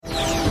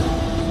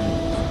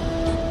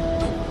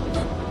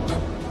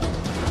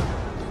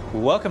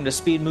Welcome to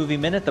Speed Movie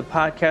Minute, the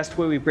podcast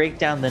where we break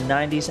down the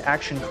 90s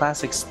action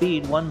classic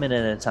Speed 1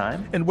 minute at a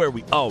time. And where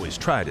we always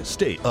try to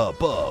stay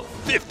above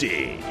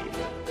 50.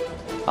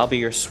 I'll be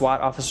your SWAT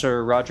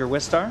officer, Roger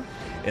Wistar.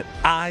 And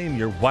I am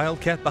your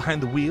wildcat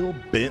behind the wheel,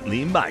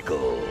 Bentley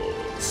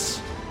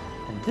Michaels.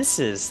 And this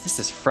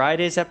is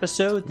Friday's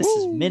episode. This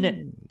is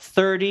minute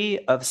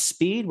 30 of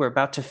Speed. We're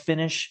about to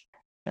finish,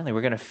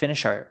 we're going to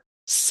finish our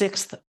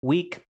 6th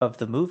week of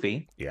the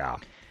movie. Yeah.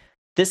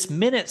 This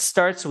minute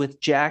starts with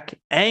Jack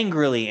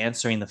angrily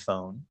answering the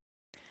phone,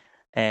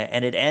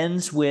 and it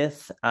ends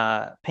with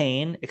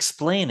Payne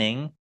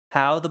explaining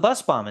how the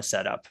bus bomb is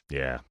set up.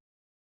 Yeah.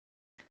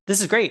 This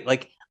is great.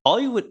 Like all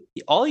you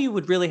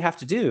would really have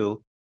to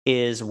do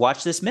is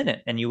watch this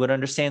minute, and you would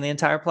understand the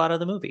entire plot of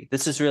the movie.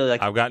 This is really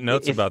like I've got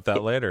notes about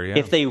that later. Yeah.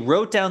 If they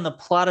wrote down the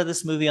plot of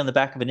this movie on the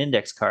back of an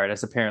index card,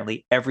 as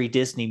apparently every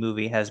Disney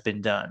movie has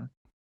been done,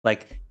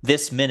 like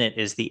this minute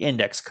is the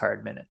index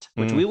card minute,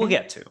 which we will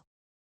get to.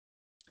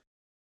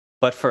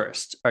 But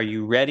first, are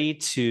you ready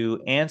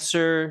to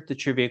answer the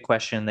trivia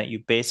question that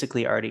you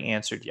basically already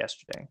answered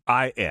yesterday?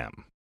 I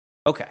am.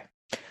 Okay.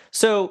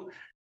 So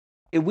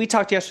we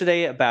talked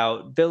yesterday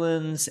about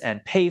villains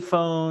and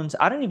payphones.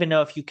 I don't even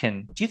know if you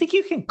can. Do you think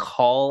you can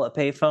call a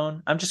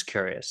payphone? I'm just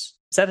curious.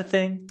 Is that a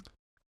thing?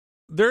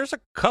 There's a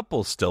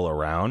couple still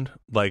around.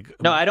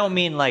 No, I don't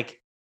mean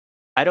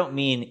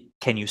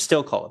can you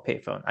still call a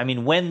payphone? I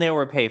mean, when there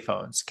were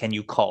payphones, can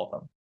you call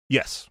them?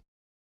 Yes.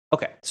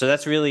 Okay, so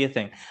that's really a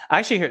thing. I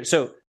actually heard,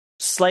 so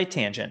slight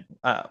tangent.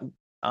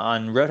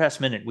 On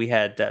Roadhouse Minute, we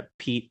had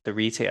Pete, the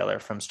retailer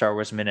from Star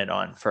Wars Minute,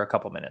 on for a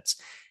couple minutes.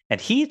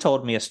 And he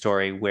told me a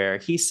story where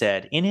he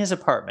said in his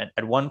apartment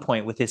at one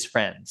point with his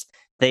friends,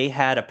 they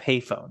had a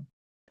payphone.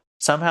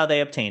 Somehow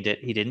they obtained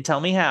it. He didn't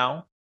tell me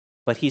how,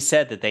 but he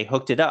said that they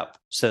hooked it up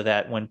so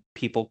that when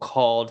people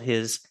called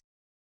his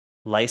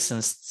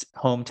licensed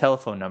home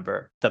telephone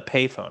number, the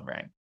payphone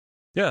rang.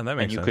 Yeah, that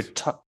makes sense. And you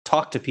could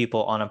talk to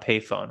people on a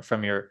payphone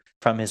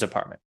from his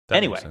apartment.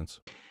 Anyway,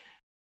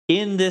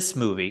 in this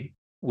movie,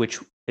 which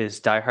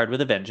is Die Hard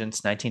with a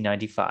Vengeance,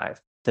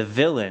 1995, the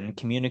villain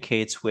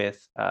communicates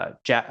with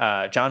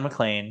John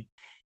McClane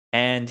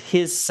and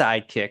his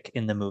sidekick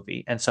in the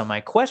movie. And so my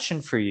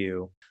question for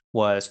you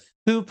was,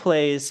 who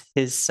plays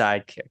his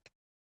sidekick?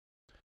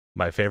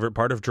 My favorite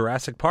part of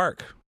Jurassic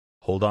Park.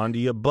 Hold on to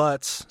your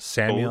butts,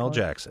 Samuel L.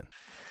 Jackson.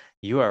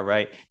 You are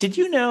right. Did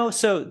you know,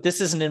 so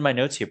this isn't in my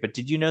notes here, but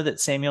did you know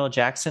that Samuel L.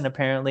 Jackson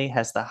apparently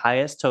has the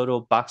highest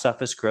total box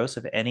office gross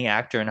of any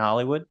actor in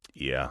Hollywood?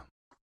 Yeah.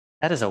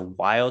 That is a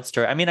wild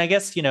story. I mean, I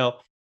guess,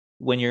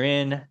 when you're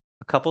in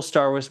a couple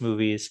Star Wars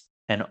movies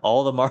and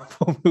all the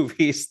Marvel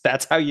movies,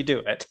 that's how you do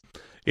it.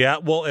 Yeah,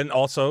 well, and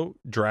also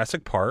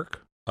Jurassic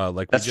Park,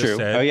 like that's we just true.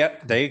 said. Oh, yeah,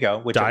 there you go.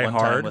 Which Die at one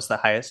Hard time was the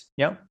highest.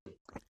 Yep.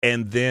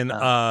 And then,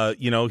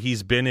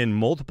 he's been in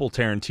multiple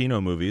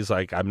Tarantino movies.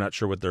 Like, I'm not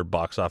sure what their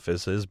box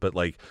office is, but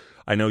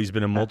I know he's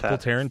been in multiple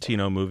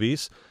Tarantino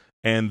movies.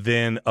 And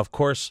then, of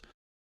course,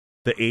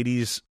 the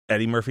 80s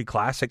Eddie Murphy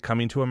classic,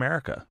 Coming to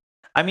America.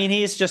 I mean,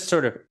 he's just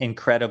sort of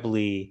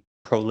incredibly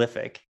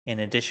prolific in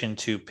addition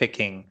to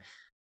picking.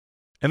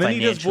 And then he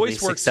does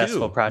voice work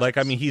too.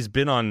 Projects. He's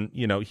been on,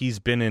 he's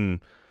been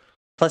in.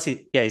 Plus,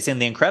 he's in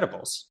The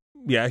Incredibles.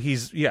 Yeah,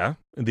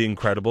 The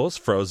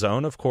Incredibles,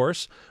 Frozone, of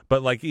course.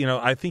 But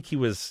I think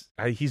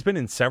he's been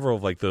in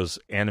several of those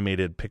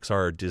animated Pixar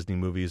or Disney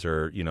movies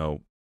or,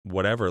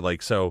 whatever.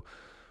 So,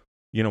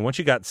 once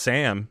you got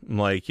Sam,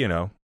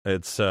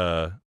 it's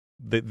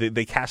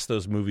they cast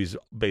those movies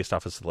based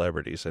off of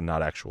celebrities and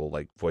not actual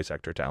voice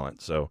actor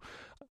talent. So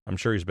I'm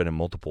sure he's been in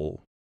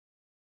multiple.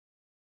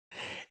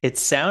 It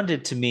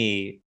sounded to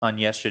me on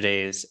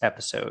yesterday's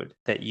episode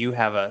that you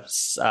have a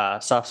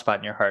soft spot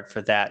in your heart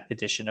for that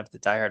edition of the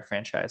Die Hard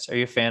franchise. Are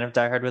you a fan of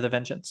Die Hard with a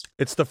Vengeance?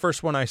 It's the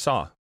first one I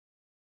saw.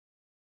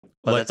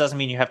 Well, that doesn't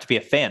mean you have to be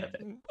a fan of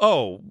it.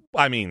 Oh,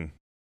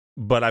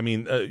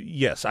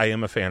 yes, I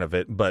am a fan of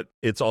it, but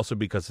it's also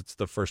because it's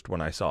the first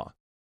one I saw.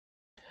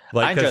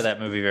 I enjoy that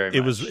movie very much.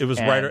 It was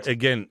right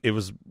again.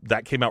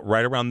 That came out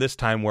right around this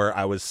time where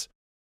I was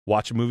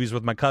watching movies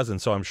with my cousin,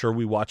 so I'm sure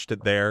we watched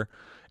it there.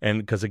 And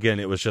because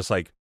again, it was just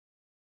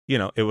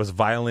it was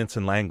violence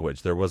and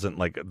language. There wasn't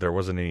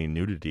any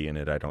nudity in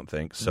it, I don't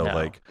think. So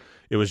no.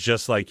 It was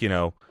just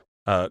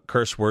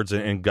curse words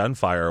and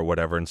gunfire or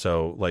whatever. And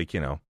so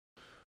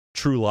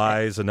True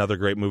Lies, another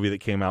great movie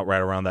that came out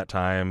right around that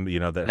time.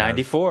 That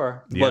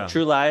 94. Well,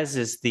 True Lies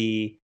is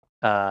the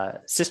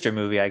sister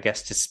movie, I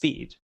guess, to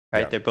Speed.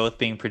 Right? Yeah. They're both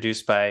being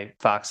produced by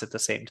Fox at the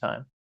same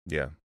time.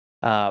 Yeah.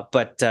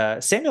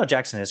 But Samuel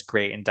Jackson is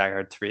great in Die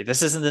Hard 3.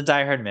 This isn't the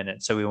Die Hard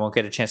Minute, so we won't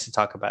get a chance to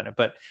talk about it.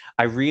 But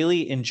I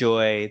really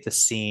enjoy the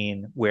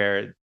scene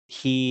where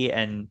he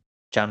and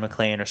John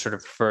McClane are sort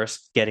of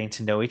first getting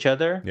to know each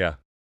other. Yeah.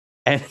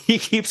 And he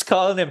keeps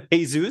calling him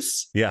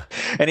Jesus. Yeah.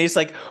 And he's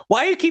like,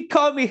 why you keep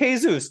calling me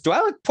Jesus? Do I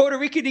look Puerto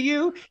Rican to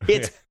you?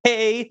 It's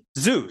Hey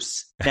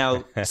Zeus.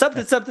 Now,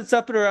 something,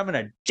 or I'm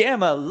going to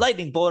jam a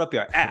lightning bolt up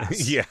your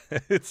ass. Yeah.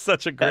 It's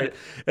such a great...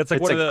 It's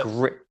like one of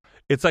the...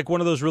 It's like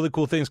one of those really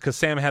cool things because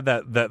Sam had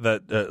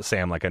that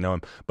Sam, like I know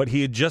him, but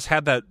he had just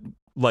had that.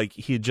 Like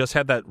he had just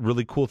had that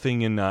really cool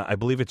thing in I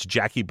believe it's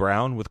Jackie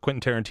Brown with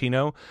Quentin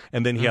Tarantino,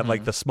 and then he had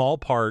like the small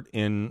part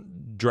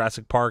in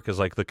Jurassic Park as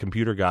like the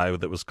computer guy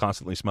that was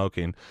constantly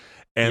smoking,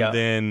 and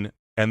then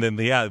then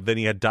he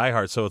had Die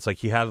Hard. So it's like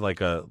he had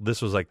like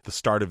this was like the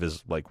start of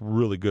his like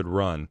really good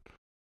run.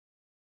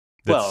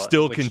 That's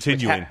still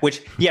continuing.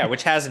 Which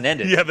hasn't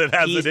ended. Yeah, that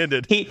hasn't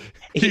ended.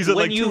 He's at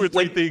like two or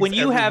three things. When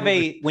you have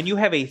a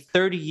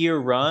 30-year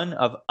run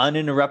of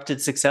uninterrupted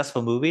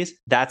successful movies,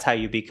 that's how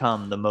you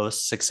become the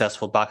most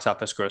successful box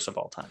office gross of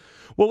all time.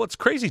 Well, what's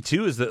crazy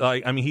too is that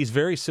like I mean he's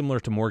very similar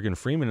to Morgan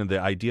Freeman in the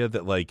idea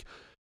that like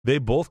they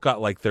both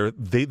got like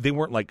they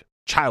weren't like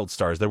child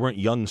stars, they weren't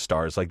young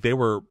stars, like they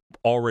were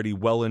already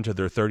well into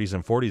their 30s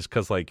and 40s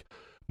because like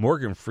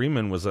Morgan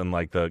Freeman was in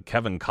like the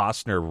Kevin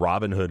Costner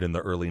Robin Hood in the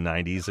early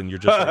 90s, and you're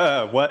just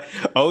like, what?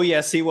 Oh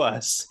yes, he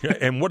was.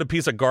 And what a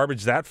piece of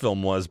garbage that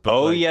film was. But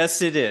oh like,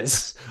 yes, it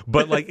is.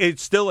 But like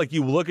it's still like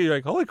you look at you're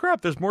like, holy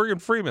crap, there's Morgan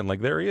Freeman.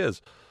 Like there he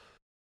is.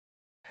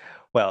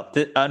 Well,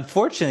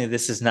 unfortunately,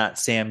 this is not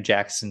Sam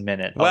Jackson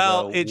Minute.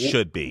 Well, it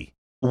should be.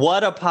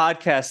 What a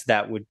podcast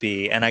that would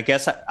be. And I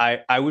guess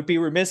I would be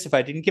remiss if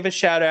I didn't give a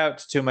shout out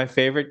to my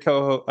favorite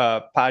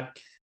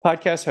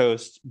podcast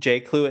host,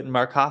 Jay Cluett and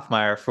Mark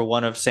Hoffmeyer, for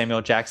one of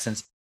Samuel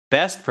Jackson's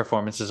best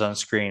performances on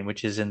screen,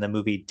 which is in the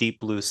movie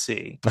Deep Blue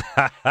Sea.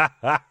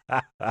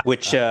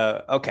 Which,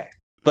 okay.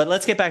 But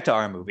let's get back to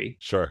our movie.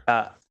 Sure.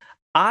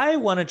 I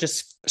want to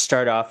just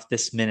start off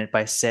this minute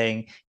by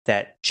saying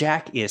that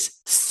Jack is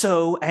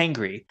so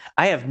angry.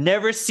 I have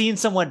never seen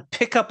someone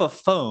pick up a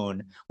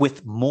phone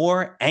with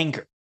more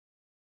anger.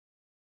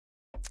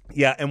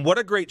 Yeah, and what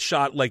a great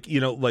shot, like, you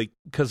know, like,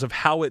 because of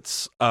how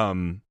it's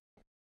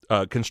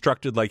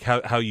constructed, like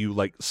how you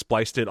like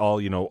spliced it all,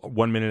 you know,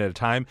 1 minute at a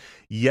time.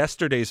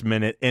 Yesterday's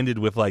minute ended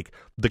with like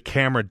the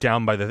camera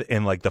down by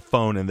the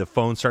phone and the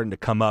phone starting to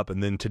come up,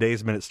 and then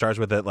today's minute starts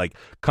with it like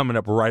coming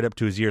up right up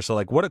to his ear. So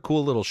like what a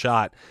cool little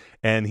shot.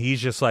 And he's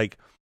just like,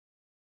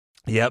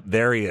 yep,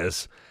 there he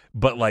is.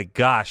 But like,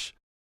 gosh,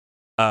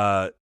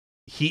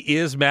 he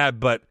is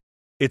mad, but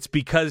it's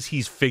because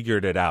he's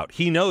figured it out.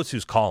 He knows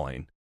who's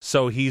calling.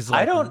 So he's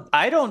like,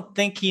 I don't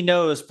think he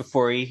knows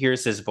before he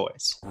hears his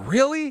voice.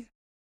 Really?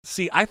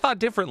 See, I thought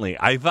differently.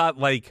 I thought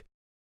like,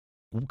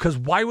 because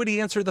why would he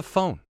answer the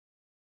phone?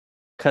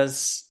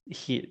 Because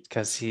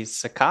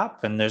he's a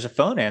cop and there's a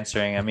phone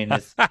answering. I mean,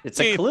 it's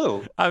a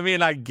clue. I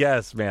mean, I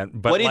guess, man.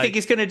 But what do you think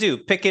he's going to do?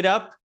 Pick it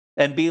up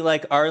and be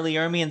like Arlie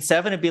Ermy in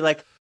Seven and be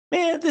like,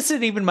 man, this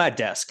isn't even my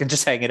desk, and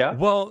just hang it up?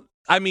 Well,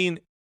 I mean,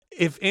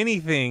 if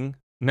anything,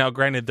 now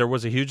granted, there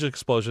was a huge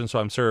explosion, so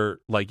I'm sure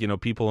like, you know,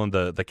 people in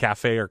the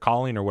cafe are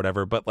calling or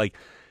whatever. But like,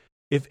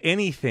 if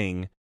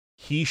anything,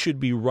 he should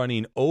be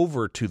running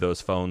over to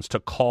those phones to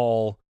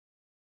call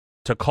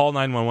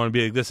 911 and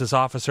be like, this is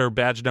officer,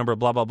 badge number,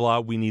 blah, blah,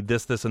 blah. We need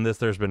this, this, and this.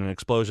 There's been an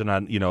explosion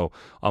on, you know,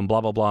 on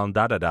blah, blah, blah, and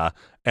da, da, da.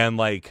 And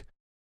like,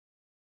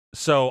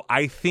 so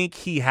I think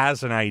he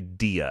has an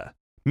idea.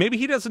 Maybe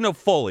he doesn't know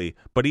fully,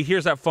 but he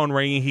hears that phone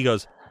ringing. He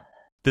goes,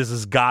 this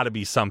has got to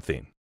be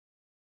something.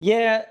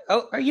 Yeah.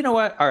 Oh, you know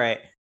what? All right.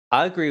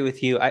 I agree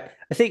with you. I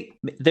think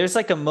there's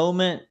like a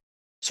moment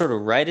sort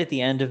of right at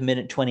the end of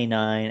minute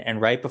 29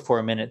 and right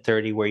before minute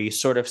 30 where you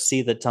sort of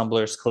see the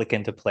tumblers click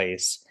into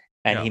place.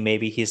 And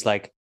he's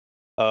like,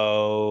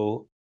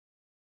 oh,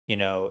 you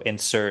know,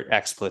 insert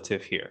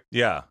expletive here.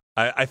 Yeah.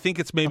 I think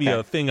it's maybe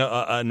a thing,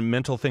 a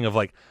mental thing of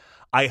like,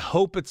 I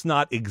hope it's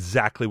not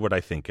exactly what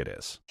I think it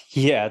is.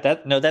 Yeah,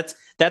 that's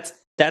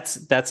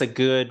a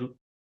good,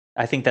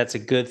 I think that's a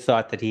good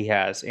thought that he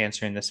has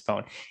answering this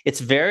phone. It's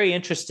very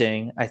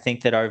interesting, I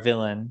think, that our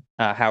villain,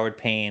 Howard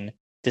Payne,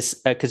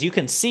 because you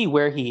can see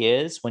where he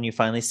is when you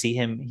finally see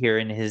him here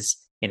in his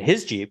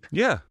Jeep.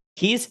 Yeah.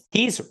 He's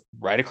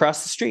right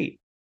across the street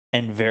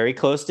and very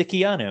close to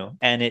Keanu.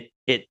 And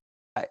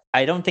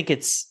I don't think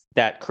it's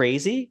that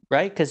crazy,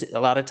 right? Because a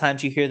lot of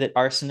times you hear that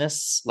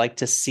arsonists like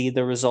to see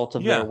the result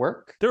of their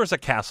work. There was a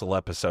Castle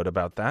episode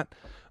about that,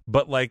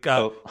 but like,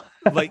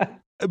 like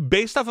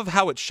based off of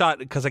how it's shot,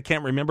 because I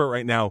can't remember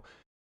right now,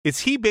 is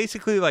he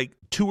basically like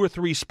 2 or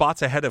 3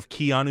 spots ahead of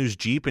Keanu's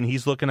Jeep, and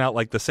he's looking out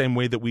like the same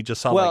way that we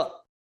just saw?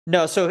 Well,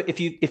 no. So if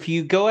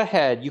you go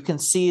ahead, you can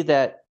see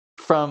that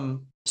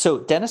so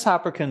Dennis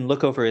Hopper can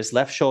look over his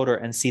left shoulder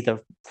and see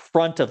the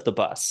front of the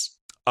bus.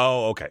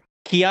 Oh, okay.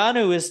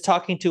 Keanu is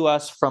talking to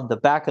us from the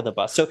back of the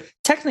bus. So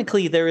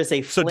technically there is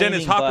a So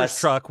Dennis Hopper's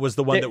truck was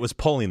the one that was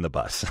pulling the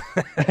bus.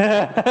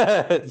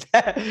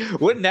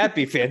 Wouldn't that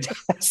be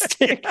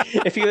fantastic?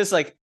 If he was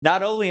like,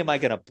 not only am I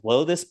going to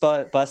blow this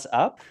bus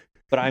up,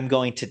 but I'm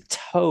going to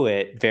tow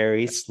it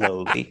very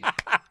slowly.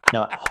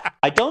 No,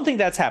 I don't think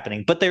that's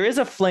happening, but there is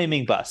a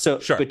flaming bus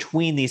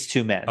between these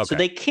two men. Okay. So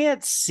they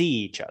can't see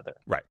each other.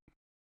 Right.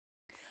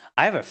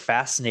 I have a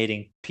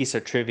fascinating piece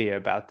of trivia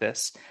about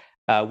this.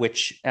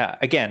 Which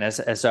again,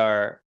 as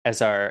our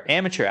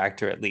amateur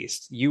actor, at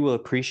least, you will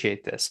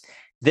appreciate this.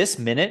 This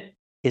minute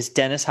is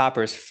Dennis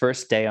Hopper's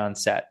first day on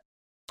set.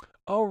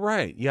 Oh,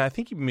 right. Yeah, I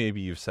think maybe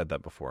you've said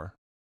that before.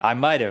 I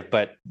might have,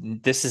 but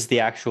this is the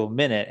actual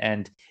minute,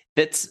 and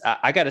that's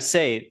I got to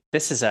say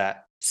this is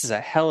a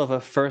hell of a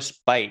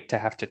first bite to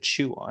have to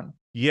chew on.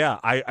 Yeah,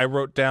 I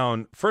wrote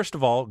down, first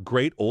of all,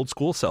 great old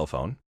school cell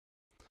phone.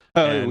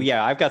 Oh And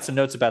yeah, I've got some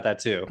notes about that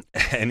too.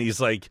 and he's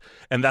like,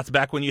 and that's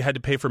back when you had to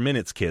pay for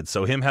minutes, kids.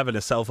 So him having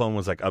a cell phone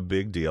was like a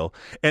big deal.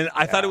 And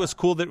I thought it Yeah. was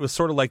cool that it was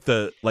sort of like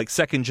the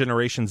second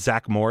generation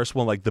Zach Morris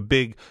one, like the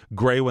big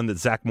gray one that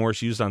Zach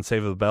Morris used on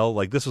Save the Bell.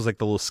 Like this was like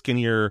the little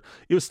skinnier.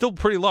 It was still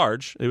pretty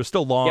large. It was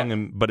still long,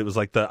 Yeah. but it was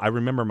like I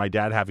remember my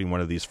dad having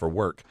one of these for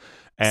work.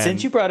 Since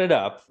And you brought it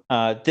up,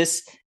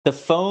 the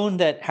phone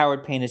that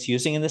Howard Payne is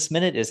using in this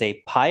minute is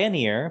a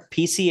Pioneer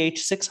PCH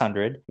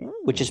 600,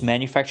 which is ooh,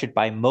 manufactured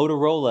by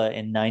Motorola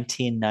in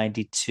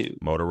 1992.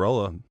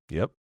 Motorola,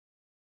 yep.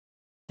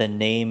 The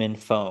name in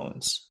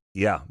phones.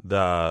 Yeah,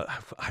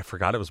 I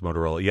forgot it was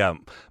Motorola. Yeah,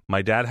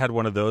 my dad had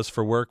one of those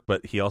for work,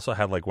 but he also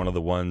had like one of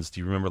the ones.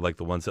 Do you remember like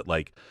the ones that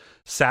like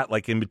sat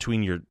like in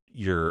between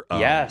your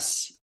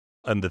Yes.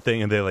 and the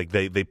thing, and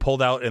they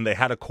pulled out and they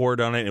had a cord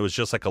on it. And it was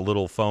just like a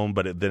little phone,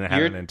 but then it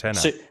had an antenna.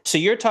 So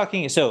you're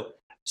talking so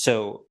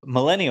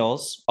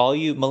millennials, all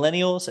you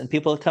millennials and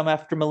people that come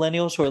after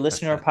millennials who are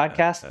listening to our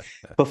podcast,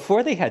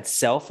 before they had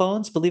cell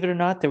phones, believe it or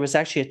not, there was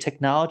actually a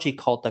technology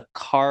called the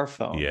car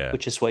phone, Yeah.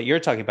 which is what you're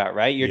talking about,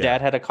 right? Your Yeah.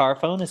 dad had a car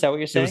phone. Is that what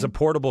you're It saying? was a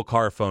portable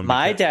car phone.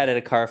 My dad had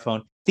a car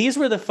phone. These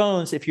were the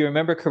phones, if you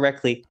remember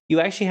correctly, you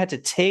actually had to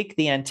take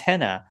the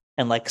antenna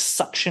and like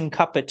suction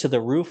cup it to the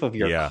roof of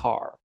your Yeah.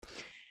 car.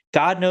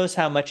 God knows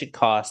how much it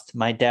cost.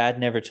 My dad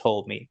never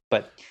told me.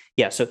 But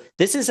yeah, so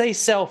this is a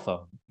cell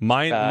phone.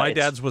 My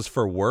dad's was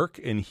for work,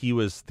 and he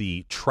was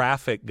the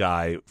traffic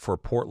guy for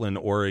Portland,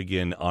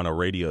 Oregon, on a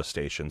radio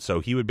station.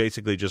 So he would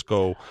basically just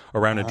go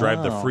around and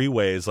drive the Oh.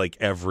 freeways like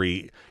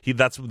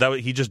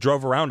he just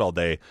drove around all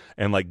day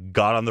and like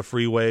got on the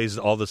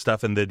freeways, all the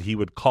stuff, and then he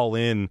would call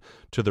in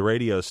to the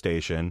radio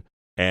station.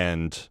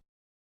 And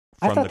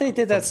I thought they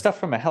did that stuff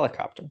from a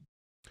helicopter.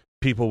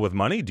 people with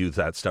money do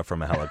that stuff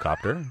from a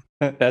helicopter.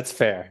 That's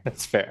fair.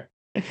 That's fair.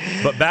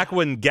 But back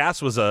when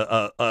gas was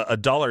a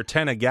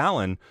 $1.10 a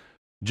gallon,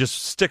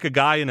 just stick a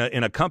guy in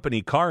a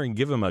company car and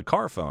give him a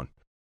car phone.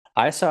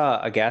 I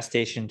saw a gas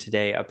station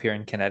today up here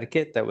in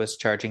Connecticut that was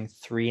charging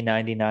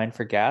 $3.99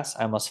 for gas.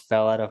 I almost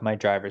fell out of my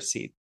driver's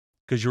seat.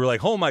 Because you were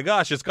like, oh my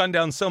gosh, it's gone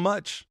down so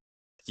much.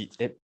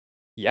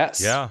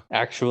 Yes. Yeah.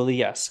 Actually,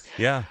 yes.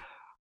 Yeah.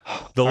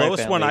 The All right,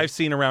 lowest one Bentley. I've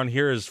seen around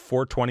here is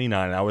 $4.29.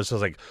 I was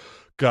just like,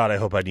 God, I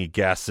hope I need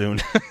gas soon.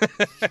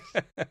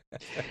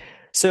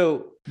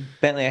 So,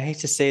 Bentley, I hate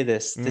to say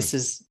this. This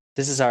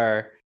is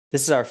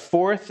our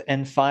fourth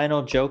and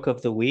final joke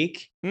of the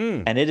week,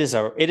 and it is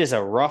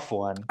a rough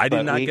one. I did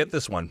but not get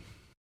this one.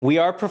 We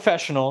are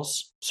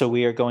professionals, so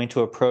we are going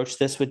to approach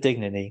this with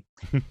dignity.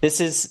 This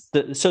is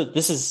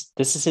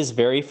his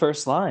very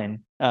first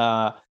line.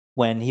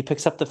 When he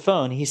picks up the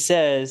phone, he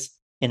says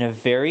in a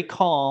very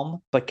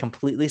calm but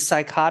completely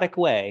psychotic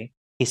way,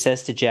 he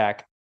says to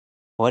Jack,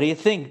 "What do you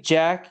think,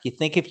 Jack? You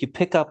think if you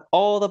pick up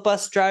all the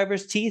bus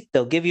drivers' teeth,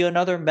 they'll give you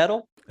another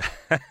medal?"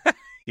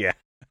 Yeah.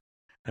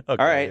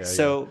 Okay, All right, yeah,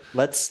 so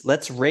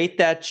let's rate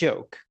that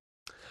joke.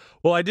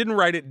 Well, I didn't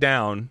write it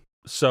down,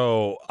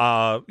 so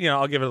I'll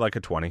give it like a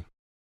 20.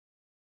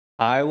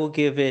 I will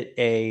give it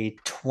a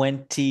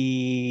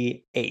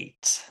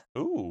 28.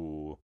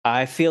 Ooh.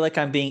 I feel like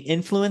I'm being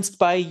influenced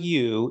by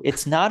you.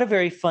 It's not a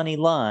very funny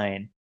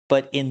line,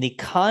 but in the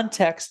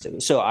context,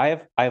 so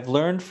I've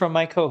learned from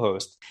my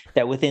co-host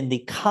that within the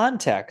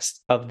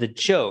context of the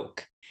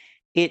joke,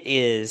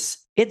 it's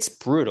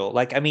brutal.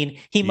 Like, I mean,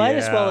 he might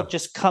as well Yeah. have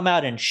just come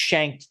out and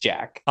shanked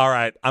Jack. All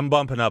right, I'm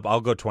bumping up.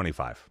 I'll go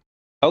 25.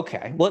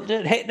 Okay. Well,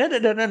 hey, no.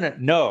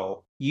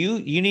 No. You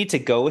need to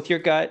go with your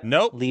gut.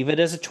 Nope. Leave it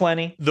as a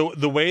 20.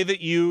 The way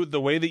that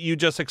you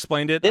just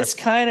explained it, This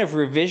kind of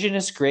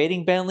revisionist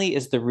grading, Bentley,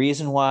 is the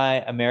reason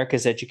why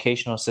America's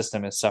educational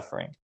system is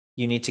suffering.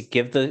 You need to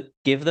give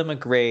them a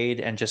grade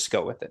and just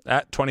go with it.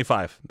 at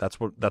 25. That's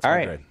All my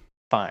right. grade.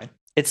 Fine.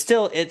 It's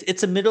still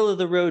it's a middle of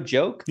the road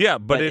joke. Yeah,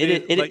 but it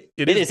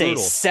is a brutal.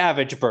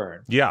 savage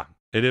burn. Yeah,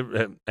 it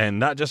is, and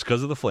not just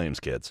because of the flames,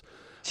 kids.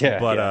 Yeah,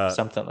 But, yeah,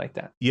 something like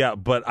that. Yeah,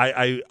 but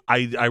I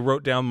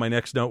wrote down, my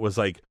next note was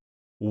like,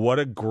 what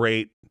a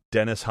great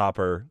Dennis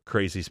Hopper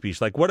crazy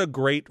speech. Like, what a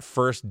great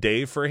first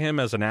day for him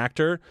as an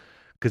actor,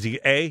 because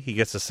he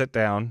gets to sit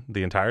down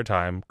the entire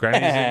time.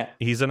 Granted,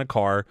 he's in a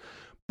car,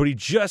 but he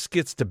just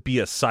gets to be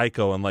a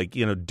psycho and like,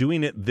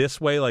 doing it this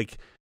way. Like,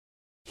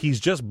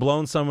 he's just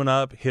blown someone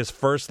up. His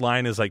first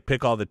line is like,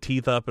 pick all the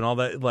teeth up and all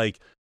that. Like,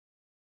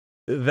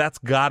 that's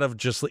gotta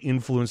just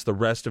influence the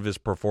rest of his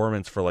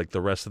performance for like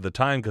the rest of the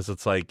time, because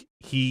it's like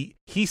he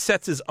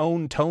sets his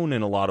own tone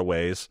in a lot of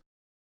ways.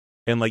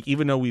 And like,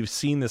 even though we've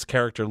seen this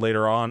character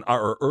later on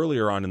or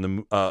earlier on in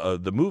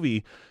the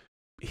movie,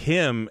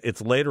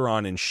 it's later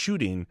on in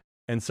shooting,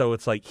 and so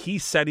it's like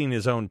he's setting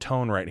his own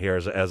tone right here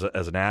as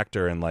an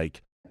actor, and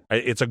like,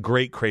 it's a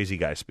great crazy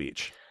guy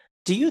speech.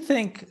 Do you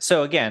think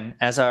so? Again,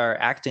 as our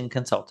acting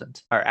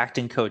consultant, our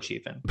acting coach,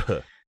 even,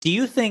 do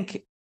you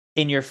think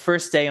in your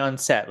first day on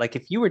set, like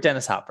if you were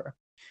Dennis Hopper,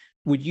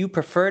 would you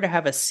prefer to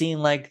have a scene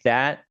like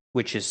that,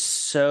 which is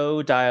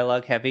so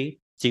dialogue heavy,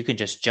 so you can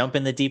just jump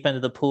in the deep end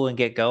of the pool and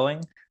get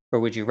going? Or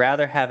would you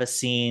rather have a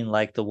scene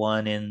like the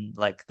one in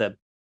like the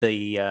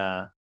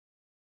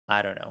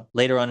I don't know,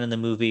 later on in the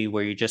movie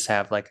where you just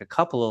have like a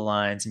couple of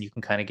lines and you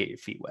can kind of get your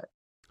feet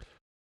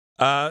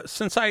wet?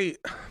 Since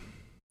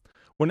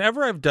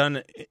whenever I've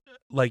done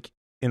like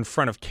in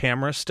front of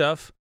camera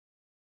stuff,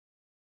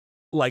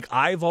 like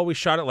I've always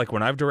shot it, like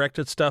when I've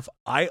directed stuff,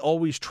 I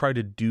always try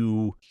to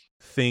do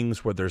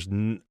things where there's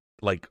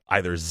like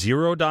either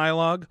zero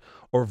dialogue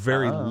or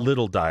very Oh.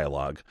 little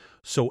dialogue.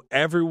 So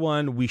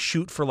we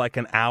shoot for like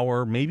an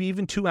hour, maybe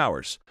even 2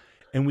 hours,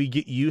 and we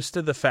get used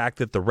to the fact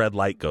that the red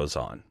light goes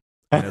on.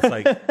 And it's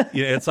like,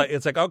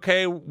 it's like,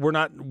 okay, we're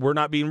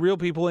not being real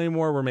people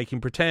anymore. We're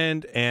making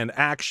pretend and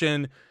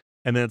action.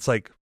 And then it's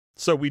like,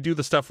 so we do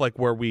the stuff like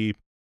where we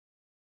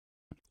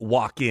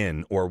walk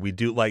in, or we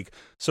do like,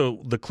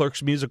 so the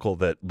Clerks musical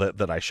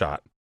that I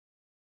shot,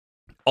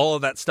 all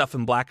of that stuff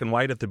in black and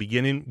white at the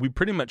beginning, we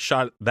pretty much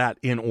shot that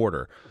in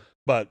order,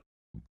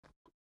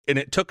 and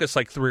it took us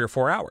like 3 or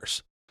 4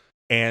 hours.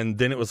 And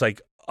then it was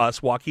like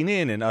us walking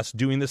in and us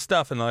doing this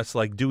stuff and us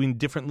like doing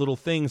different little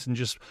things,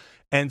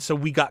 and so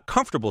we got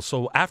comfortable.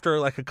 So after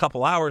like a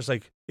couple hours,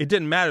 like it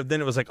didn't matter.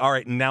 Then it was like, all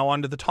right, now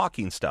on to the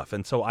talking stuff.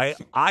 And so I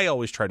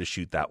always try to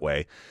shoot that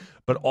way.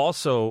 But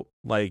also,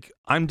 like,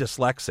 I'm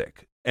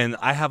dyslexic and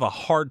I have a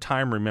hard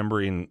time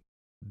remembering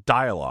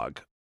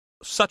dialogue,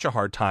 such a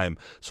hard time.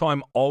 So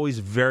I'm always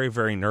very,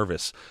 very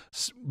nervous.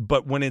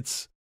 But when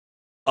it's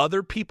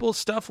other people's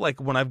stuff, like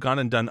when I've gone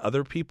and done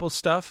other people's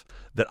stuff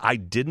that I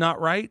did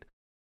not write,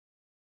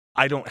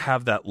 I don't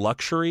have that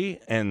luxury.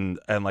 And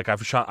like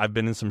I've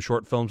been in some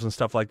short films and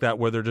stuff like that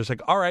where they're just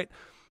like, all right,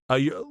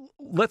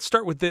 let's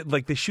start with it.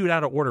 Like they shoot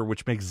out of order,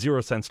 which makes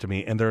zero sense to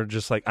me. And they're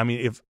just like, I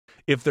mean,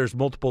 if there's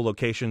multiple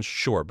locations,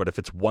 sure. But if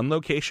it's one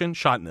location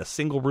shot in a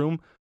single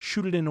room,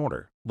 shoot it in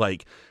order.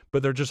 Like,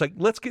 but they're just like,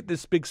 let's get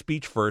this big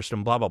speech first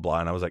and blah, blah, blah.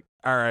 And I was like,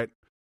 all right.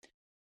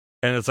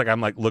 And it's like, I'm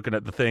like looking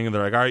at the thing and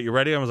they're like, all right, you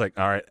ready? I was like,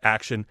 all right,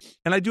 action.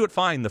 And I do it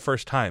fine the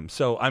first time.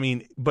 So, I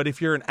mean, but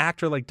if you're an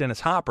actor like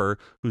Dennis Hopper,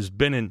 who's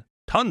been in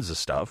tons of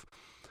stuff,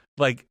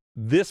 like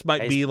this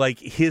might be like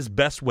his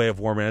best way of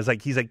warming. It's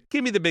like, he's like,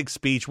 give me the big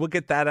speech. We'll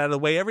get that out of the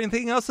way.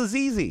 Everything else is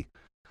easy.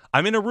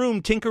 I'm in a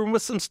room tinkering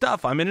with some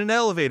stuff. I'm in an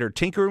elevator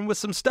tinkering with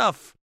some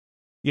stuff.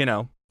 You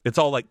know, it's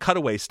all like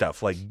cutaway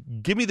stuff. Like,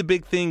 give me the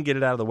big thing, get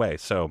it out of the way.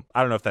 So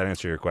I don't know if that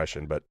answered your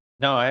question, but.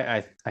 No,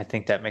 I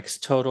think that makes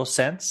total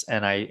sense.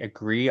 And I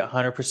agree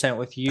 100%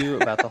 with you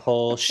about the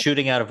whole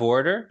shooting out of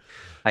order.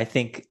 I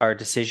think our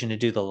decision to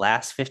do the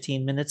last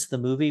 15 minutes of the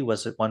movie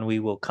was one we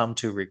will come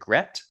to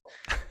regret.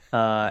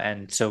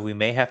 And so we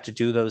may have to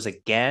do those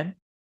again.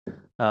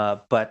 Yeah,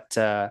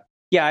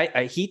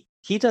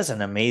 he does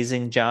an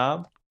amazing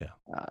job.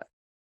 Yeah.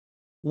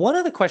 One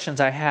of the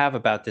questions I have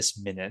about this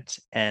minute,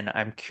 and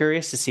I'm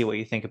curious to see what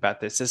you think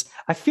about this, is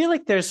I feel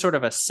like there's sort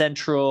of a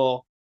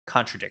central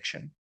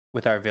contradiction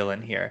with our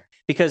villain here,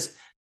 because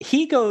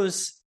he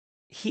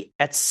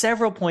at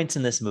several points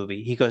in this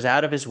movie, he goes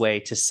out of his way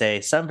to say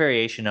some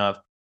variation of,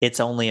 it's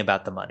only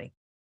about the money.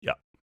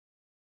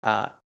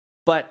 Yeah.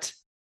 But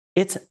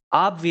it's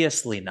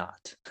obviously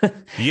not.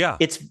 Yeah.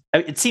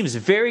 It seems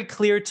very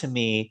clear to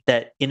me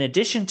that in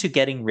addition to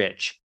getting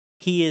rich,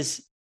 he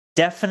is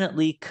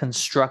definitely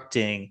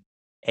constructing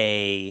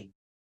an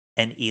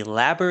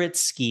elaborate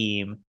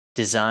scheme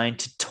designed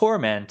to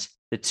torment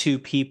the two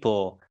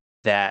people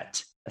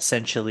that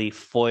essentially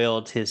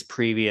foiled his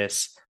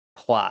previous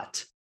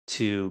plot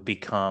to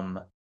become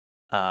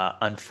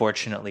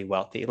unfortunately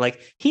wealthy.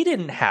 Like, he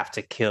didn't have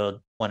to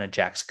kill one of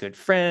Jack's good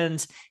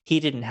friends. He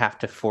didn't have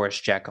to force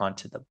Jack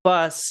onto the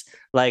bus.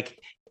 Like,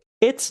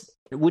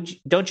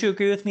 don't you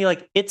agree with me?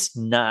 Like, it's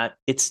not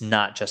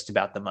just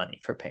about the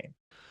money for Payne.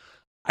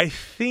 I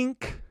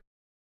think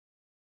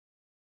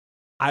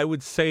I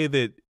would say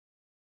that,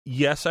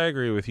 yes, I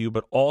agree with you,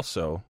 but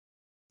also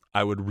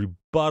I would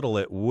rebuttal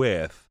it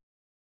with,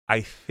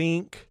 I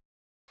think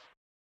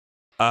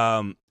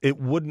it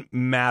wouldn't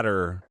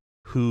matter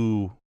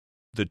who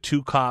the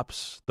two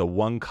cops, the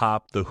one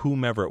cop, the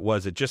whomever it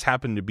was. It just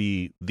happened to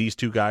be these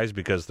two guys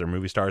because they're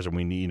movie stars, and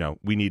we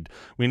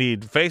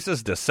need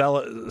faces to sell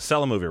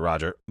a movie,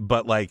 Roger.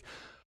 But like,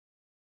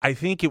 I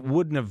think it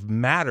wouldn't have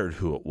mattered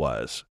who it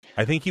was.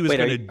 I think he was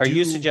going to. Are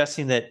you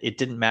suggesting that it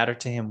didn't matter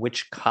to him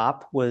which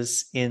cop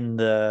was in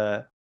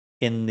the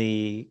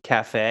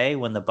cafe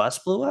when the bus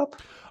blew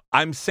up?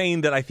 I'm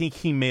saying that I think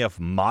he may have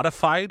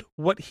modified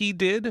what he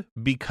did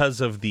because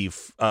of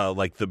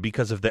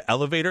because of the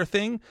elevator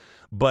thing.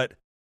 But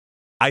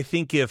I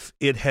think if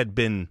it had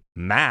been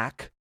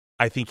Mac,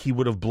 I think he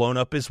would have blown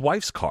up his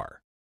wife's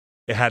car.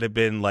 It had it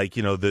been like,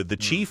 the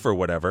chief or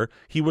whatever,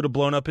 he would have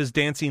blown up his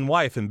dancing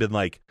wife and been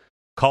like,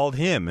 called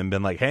him and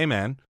been like, hey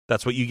man,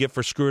 that's what you get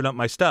for screwing up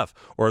my stuff.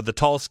 Or the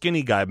tall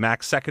skinny guy,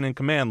 Mac's second in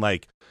command,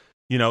 like,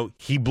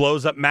 he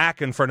blows up Mac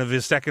in front of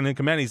his second in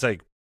command. He's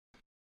like,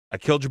 I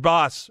killed your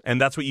boss,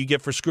 and that's what you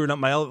get for screwing up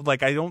my...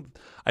 Like, I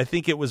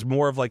think it was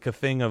more of like a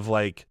thing of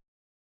like,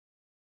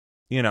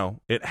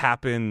 it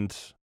happened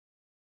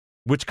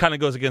which kind of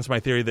goes against my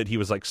theory that he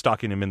was like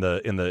stalking him in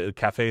the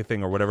cafe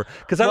thing or whatever.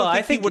 Because I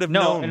don't think he would have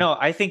known. No,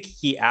 I think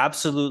he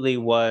absolutely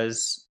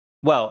was.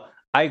 Well,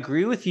 I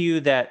agree with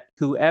you that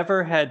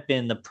whoever had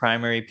been the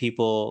primary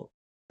people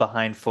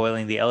behind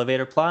foiling the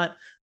elevator plot,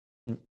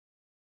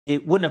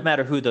 it wouldn't have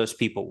mattered who those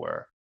people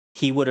were.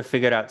 He would have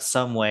figured out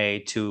some way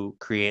to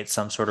create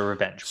some sort of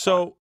revenge plot.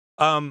 So,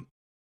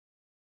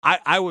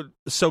 I would.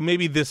 So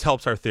maybe this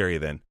helps our theory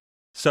then.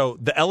 So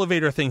the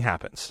elevator thing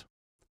happens,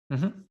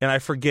 and I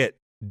forget.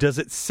 Does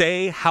it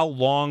say how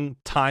long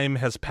time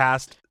has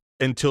passed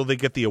until they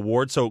get the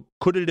award? So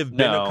could it have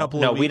been a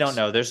couple of weeks? No, we don't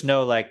know. There's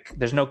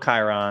no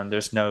Chiron.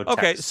 There's no text.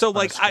 Okay, so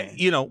like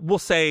we'll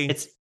say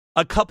it's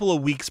a couple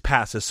of weeks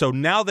passes. So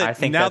now that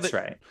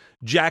right.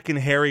 Jack and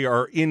Harry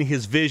are in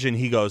his vision,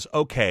 he goes,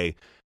 okay,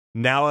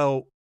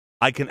 now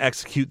I can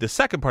execute the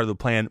second part of the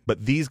plan,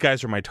 but these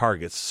guys are my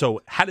targets.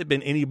 So had it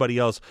been anybody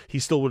else, he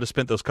still would have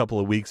spent those couple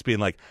of weeks being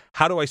like,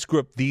 how do I screw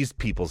up these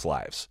people's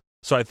lives?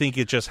 So I think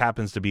it just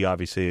happens to be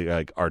obviously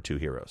like our two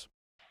heroes.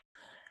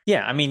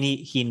 Yeah, I mean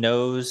he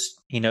knows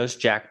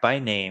Jack by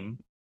name,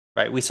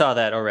 right? We saw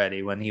that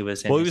already when he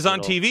was in. Well, he was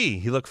on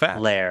TV. He looked fat.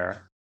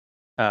 Lair,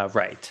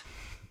 right?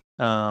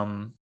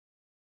 Yeah.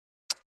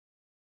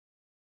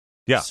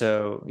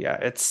 So yeah,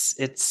 it's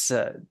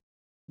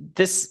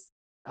this.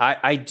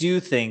 I do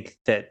think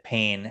that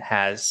Payne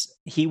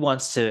he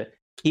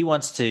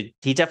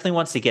definitely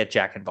wants to get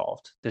Jack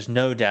involved. There's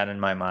no doubt in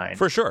my mind.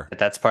 For sure.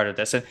 That's part of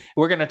this. And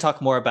we're going to talk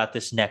more about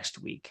this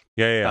next week.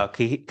 Yeah.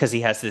 Because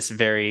he has this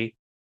very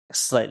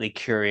slightly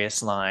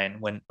curious line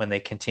when they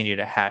continue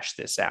to hash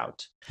this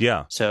out.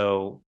 Yeah.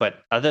 So, but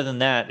other than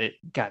that,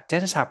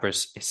 Dennis Hopper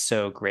is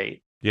so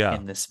great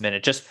in this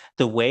minute. Just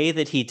the way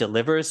that he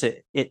delivers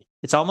it,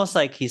 it's almost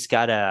like he's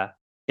got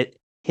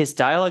his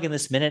dialogue in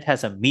this minute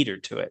has a meter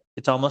to it.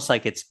 It's almost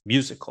like it's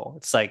musical.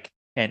 It's like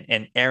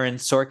an Aaron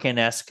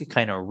Sorkin-esque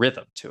kind of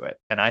rhythm to it,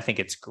 and I think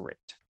it's great.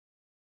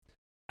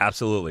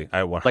 Absolutely,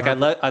 I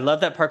love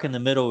that part in the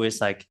middle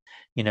is like,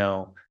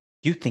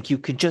 you think you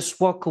can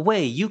just walk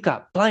away? You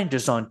got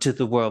blinders on to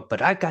the world,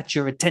 but I got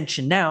your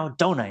attention now,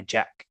 don't I,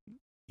 Jack?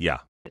 Yeah,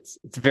 it's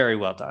very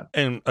well done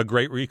and a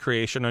great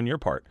recreation on your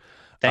part.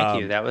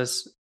 Thank you. That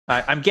was.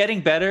 I'm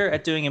getting better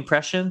at doing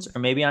impressions, or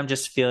maybe I'm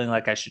just feeling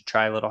like I should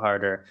try a little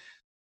harder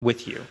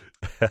with you.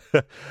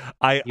 You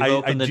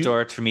opened the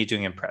door for me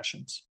doing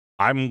impressions.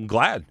 I'm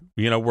glad.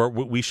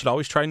 We should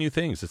always try new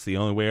things. It's the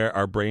only way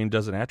our brain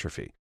doesn't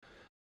atrophy.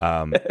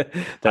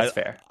 That's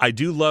fair. I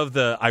do love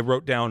I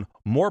wrote down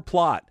more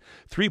plot,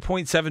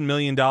 $3.7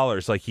 million.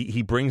 Like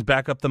he brings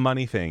back up the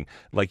money thing,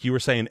 like you were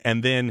saying.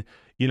 And then,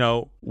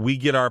 we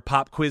get our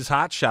pop quiz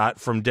hot shot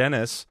from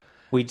Dennis.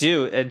 We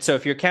do. And so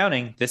if you're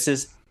counting, this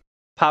is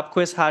pop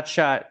quiz hot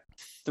shot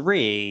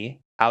 3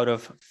 out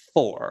of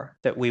 4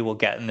 that we will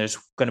get. And there's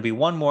going to be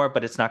one more,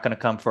 but it's not going to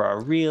come for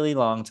a really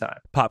long time.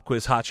 Pop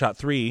quiz hot shot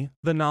 3,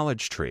 the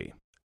knowledge tree.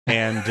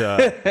 And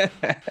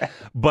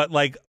but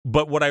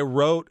what I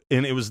wrote,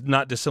 and it was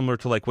not dissimilar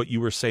to like what you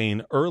were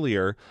saying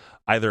earlier,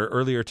 either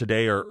earlier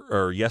today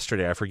or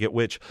yesterday, I forget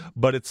which,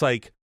 but it's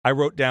like I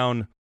wrote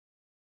down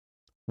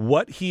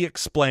what he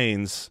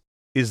explains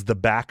is the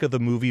back of the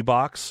movie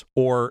box,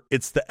 or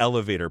it's the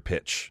elevator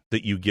pitch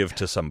that you give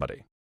to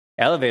somebody.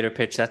 Elevator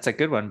pitch, that's a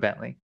good one,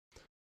 Bentley.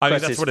 I mean,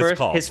 that's what it's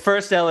called. His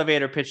first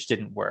elevator pitch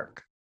didn't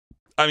work.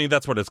 I mean,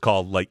 that's what it's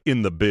called, like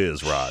in the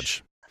biz,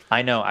 Raj.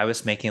 I know. I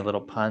was making a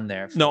little pun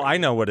there. No, I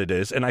know what it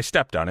is, and I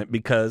stepped on it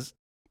because,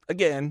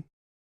 again,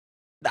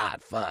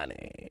 not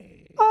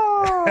funny.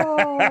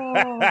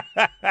 Oh.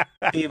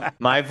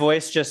 My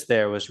voice just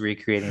there was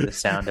recreating the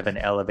sound of an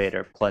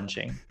elevator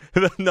plunging.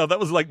 No, that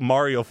was like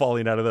Mario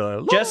falling out of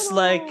the...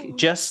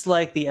 Just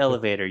like the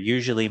elevator.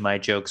 Usually my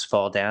jokes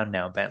fall down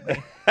now,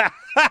 Bentley.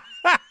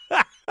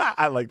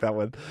 I like that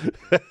one.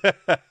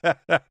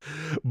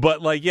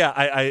 But like, yeah,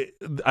 I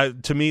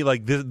to me,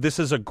 like this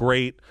is a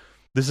great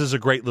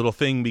little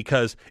thing,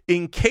 because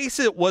in case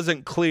it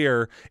wasn't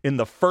clear in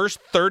the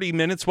first 30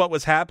 minutes what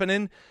was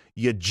happening,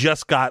 you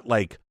just got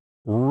like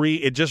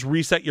it just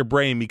reset your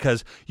brain,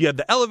 because you had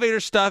the elevator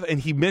stuff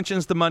and he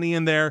mentions the money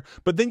in there,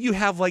 but then you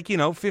have like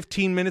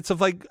 15 minutes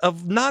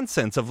of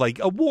nonsense of like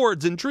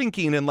awards and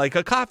drinking and like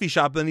a coffee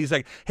shop, and he's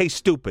like, hey,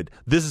 stupid,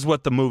 this is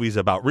what the movie's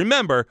about.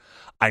 Remember,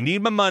 I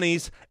need my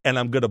monies and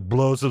I'm gonna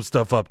blow some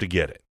stuff up to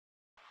get it.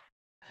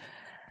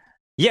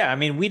 Yeah, I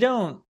mean,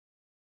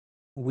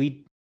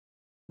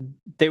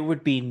 there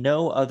would be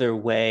no other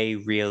way,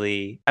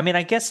 really. I mean,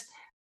 I guess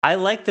I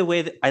like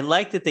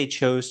that they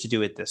chose to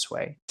do it this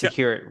way, to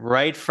hear it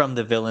right from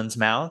the villain's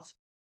mouth.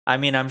 I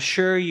mean, I'm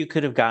sure you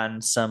could have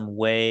gotten some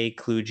way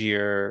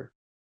kludgier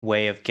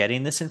way of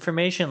getting this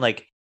information.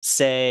 Like,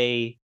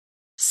 say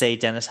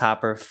Dennis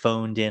Hopper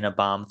phoned in a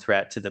bomb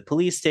threat to the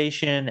police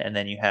station, and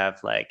then you have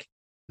like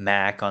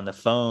Mac on the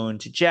phone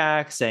to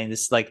Jack saying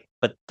this, like,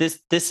 but this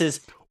is...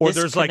 Or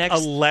there's like a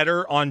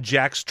letter on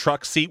Jack's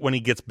truck seat when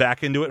he gets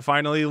back into it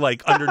finally,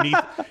 like underneath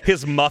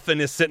his muffin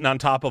is sitting on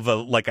top of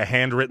a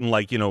handwritten,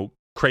 like,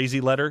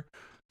 crazy letter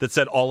that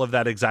said all of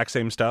that exact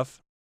same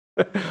stuff.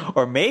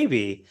 Or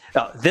maybe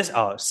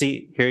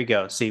see, here you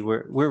go. See,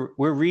 we're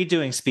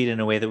redoing Speed in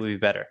a way that would be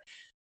better.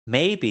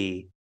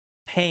 Maybe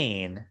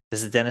Payne,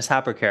 this is Dennis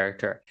Hopper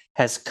character,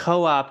 has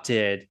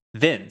co-opted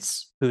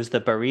Vince, who's the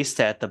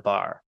barista at the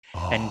bar,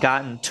 and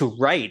gotten to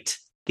write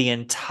the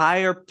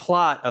entire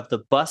plot of the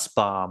bus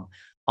bomb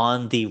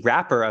on the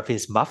wrapper of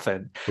his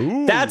muffin.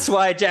 Ooh. That's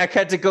why Jack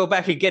had to go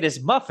back and get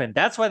his muffin.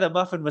 That's why the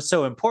muffin was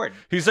so important.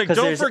 He's like,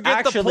 don't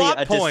forget the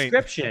plot point.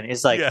 Description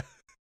is like,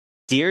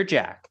 Dear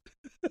Jack,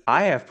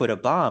 I have put a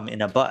bomb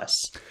in a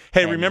bus.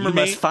 Hey, remember you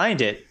must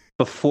find it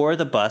before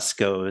the bus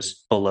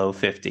goes below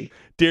 50.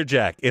 Dear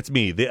Jack, it's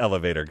me, the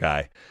elevator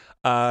guy.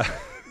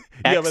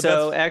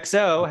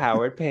 XOXO,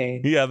 Howard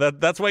Payne. Yeah,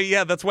 that's why.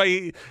 Yeah, that's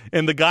why.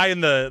 And the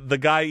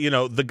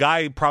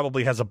guy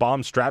probably has a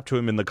bomb strapped to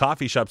him in the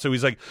coffee shop. So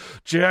he's like,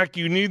 Jack,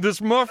 you need this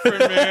muffin,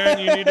 man.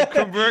 You need to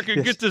come back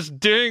and get this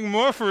dang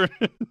muffin.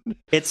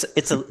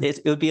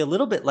 It would be a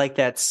little bit like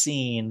that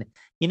scene.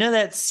 You know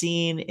that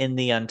scene in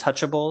The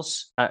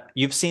Untouchables?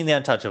 You've seen The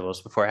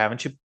Untouchables before,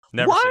 haven't you?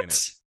 Never seen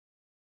it.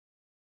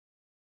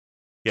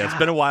 Yeah, it's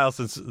been a while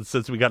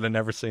since we got to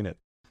Never Seen It.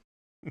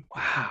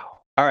 Wow.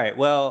 All right.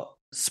 Well,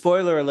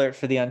 spoiler alert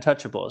for The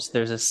Untouchables.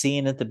 There's a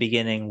scene at the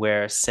beginning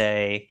where,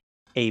 say,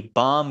 a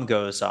bomb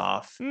goes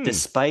off,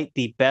 despite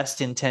the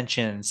best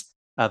intentions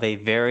of a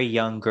very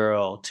young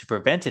girl to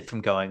prevent it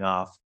from going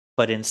off,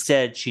 but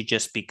instead she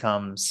just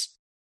becomes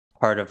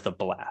part of the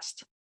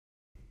blast.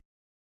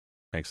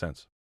 Makes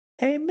sense.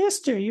 Hey,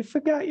 mister, you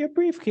forgot your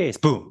briefcase.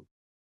 Boom.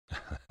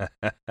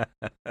 All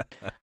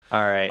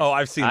right. Oh,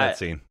 I've seen that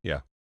scene. Yeah.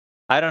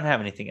 I don't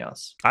have anything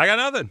else. I got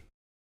nothing.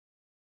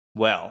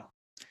 Well,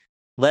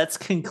 let's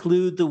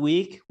conclude the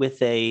week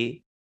with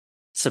a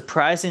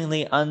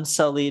surprisingly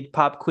unsullied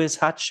pop quiz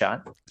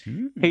hotshot.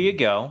 Here you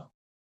go.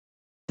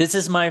 This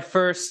is my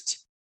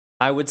first,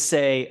 I would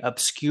say,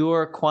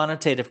 obscure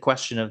quantitative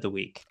question of the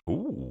week.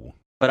 Ooh.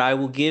 But I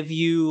will give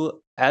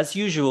you, as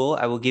usual,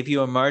 I will give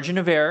you a margin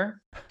of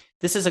error.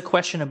 This is a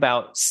question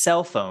about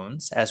cell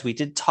phones, as we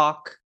did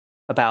talk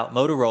about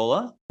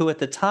Motorola, who at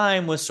the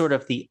time was sort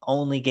of the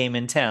only game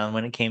in town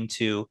when it came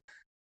to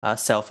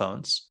cell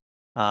phones.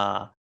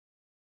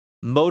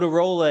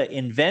 Motorola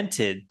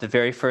invented the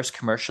very first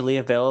commercially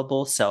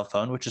available cell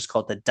phone, which is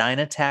called the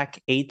Dynatac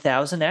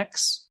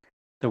 8000X,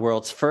 the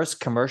world's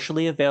first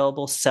commercially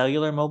available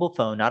cellular mobile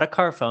phone, not a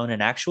car phone,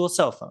 an actual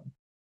cell phone.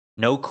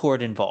 No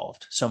cord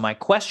involved. So my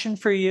question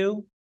for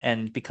you,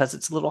 and because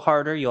it's a little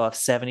harder, you'll have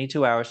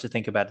 72 hours to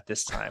think about it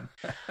this time.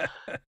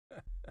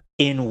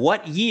 In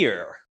what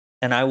year,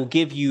 and I will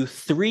give you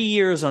 3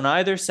 years on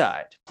either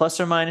side, plus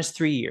or minus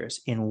 3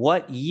 years, in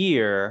what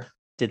year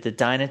did the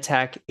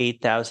Dynatac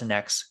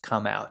 8000X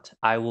come out?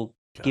 I will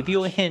give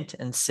you a hint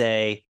and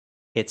say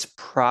it's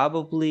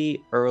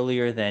probably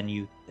earlier than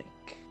you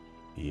think.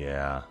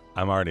 Yeah,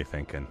 I'm already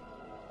thinking.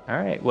 All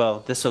right.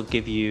 Well, I'll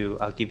give you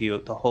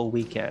the whole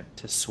weekend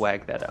to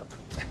swag that up.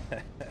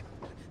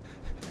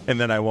 And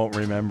then I won't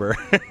remember.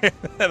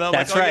 And I'm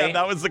That's like, right. Yeah,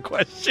 that was the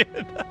question.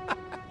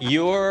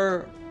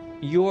 Your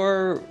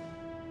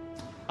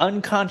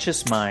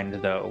unconscious mind,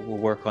 though, will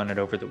work on it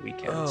over the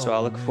weekend. So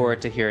I'll look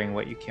forward to hearing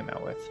what you came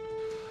out with.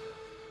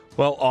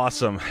 Well,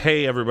 awesome.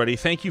 Hey, everybody.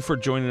 Thank you for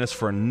joining us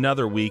for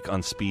another week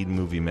on Speed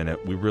Movie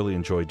Minute. We really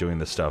enjoy doing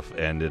this stuff,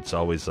 and it's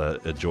always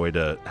a joy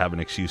to have an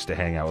excuse to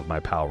hang out with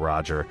my pal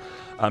Roger.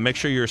 Make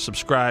sure you're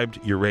subscribed,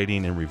 you're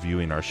rating and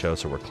reviewing our show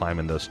so we're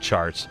climbing those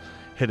charts.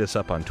 Hit us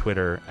up on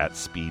Twitter at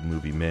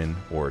SpeedMovieMin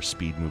or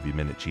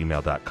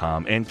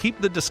SpeedMovieMin@gmail.com. And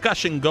keep the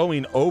discussion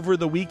going over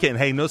the weekend.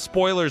 Hey, no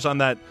spoilers on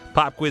that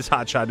pop quiz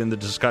hotshot in the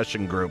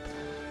discussion group.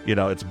 You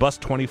know, it's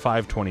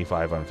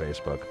Bus2525 on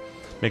Facebook.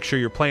 Make sure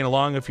you're playing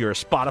along if you're a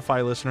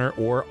Spotify listener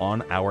or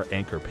on our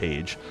Anchor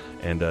page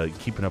and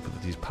keeping up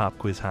with these pop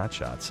quiz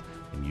hotshots.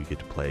 And you get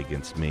to play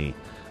against me.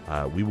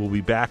 We will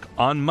be back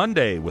on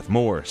Monday with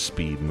more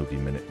Speed Movie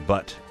Minute.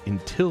 But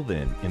until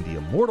then, in the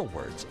immortal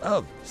words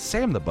of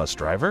Sam the bus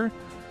driver,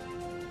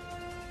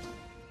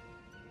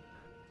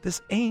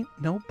 this ain't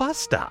no bus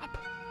stop.